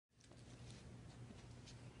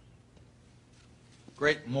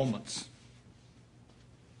Great moments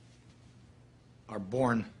are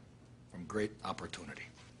born from great opportunity.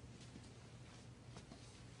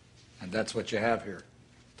 And that's what you have here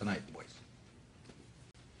tonight, boys.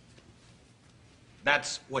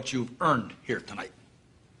 That's what you've earned here tonight.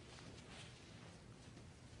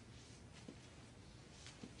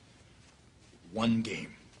 One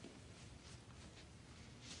game.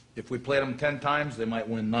 If we played them 10 times, they might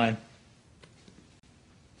win 9.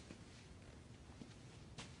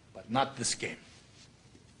 But not this game.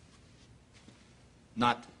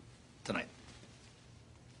 Not tonight.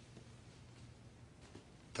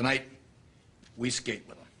 Tonight, we skate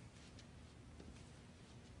with them.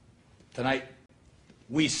 Tonight,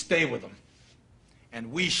 we stay with them.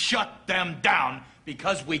 And we shut them down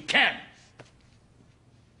because we can.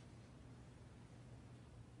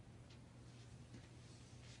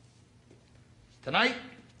 Tonight,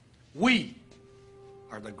 we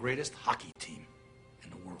are the greatest hockey team in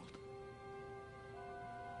the world.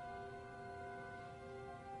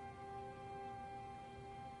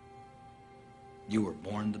 You were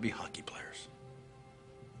born to be hockey players.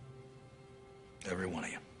 Every one of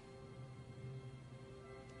you.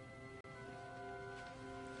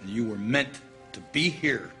 And you were meant to be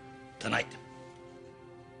here tonight.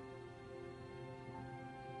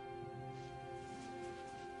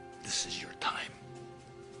 This is your time.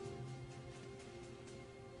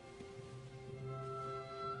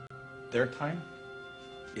 Their time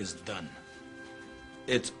is done.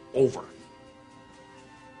 It's over.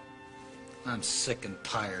 I'm sick and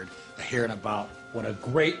tired of hearing about what a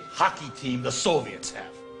great hockey team the Soviets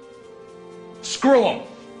have. Screw them.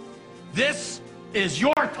 This is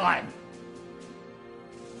your time.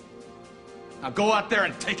 Now go out there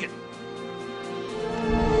and take it.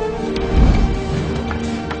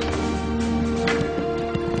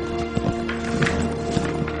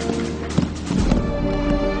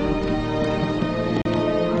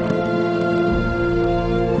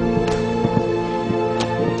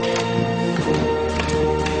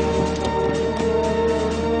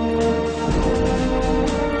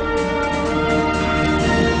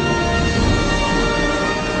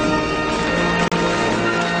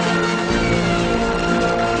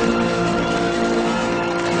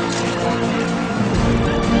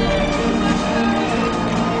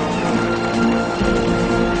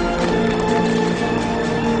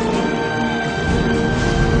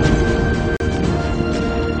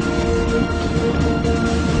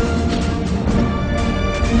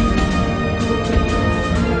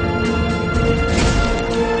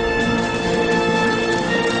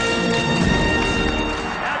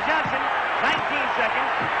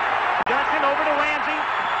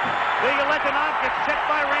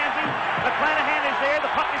 McClanahan is there.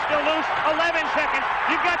 The puck is still loose. 11 seconds.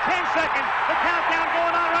 You've got 10 seconds. The countdown going.